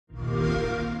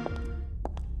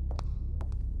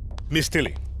Miss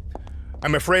Tilly,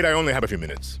 I'm afraid I only have a few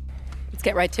minutes. Let's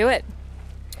get right to it.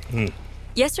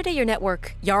 Yesterday, your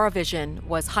network, Yaravision,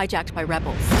 was hijacked by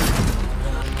rebels.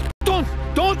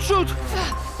 Don't shoot!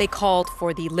 They called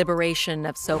for the liberation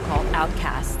of so-called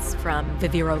outcasts from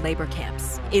Viviro labor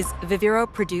camps. Is Viviro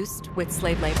produced with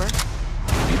slave labor?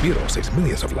 Viviro saves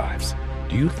millions of lives.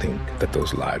 Do you think that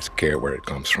those lives care where it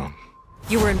comes from?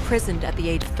 You were imprisoned at the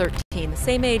age of 13, the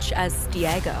same age as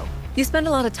Diego. You spend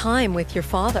a lot of time with your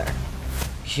father.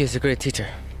 He is a great teacher.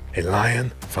 A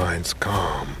lion finds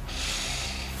calm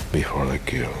before the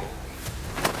kill.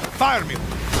 Fire me!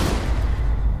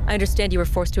 I understand you were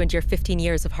forced to endure 15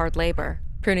 years of hard labor,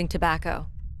 pruning tobacco.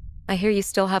 I hear you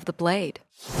still have the blade.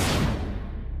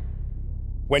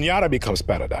 When Yara becomes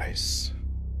paradise,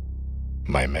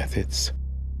 my methods,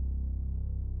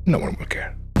 no one will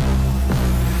care.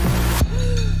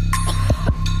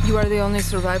 You are the only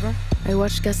survivor? I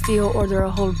watched Castillo order a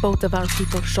whole boat of our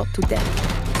people shot to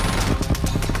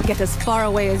death. Get as far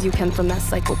away as you can from that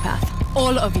psychopath.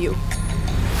 All of you.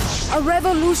 A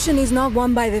revolution is not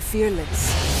won by the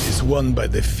fearless. It's won by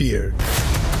the feared.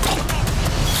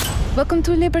 Welcome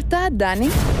to Libertad, Danny.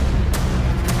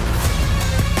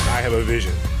 I have a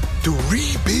vision. To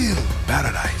rebuild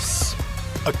paradise.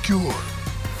 A cure.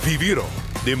 Viviro,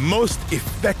 the most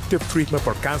effective treatment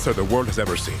for cancer the world has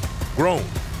ever seen. Grown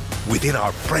within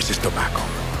our precious tobacco.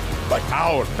 But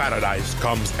our paradise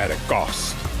comes at a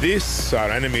cost. This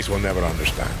our enemies will never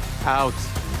understand. Out.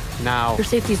 Now. Your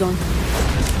safety's on.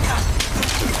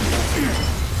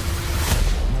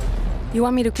 You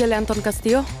want me to kill Anton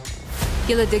Castillo?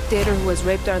 Kill a dictator who has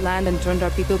raped our land and turned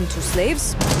our people into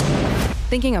slaves?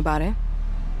 Thinking about it.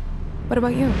 What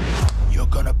about you? You're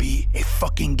gonna be a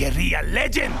fucking guerrilla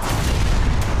legend!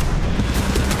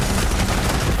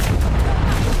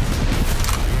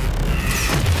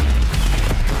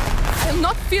 I am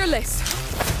not fearless.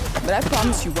 But I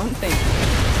promise you one thing.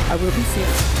 I will be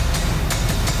fearless.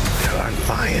 There are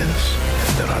lions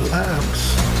and there are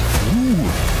lambs.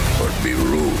 Rule or be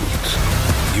ruled.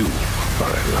 You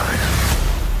are a lion.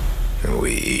 And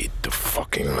we eat the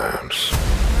fucking lambs.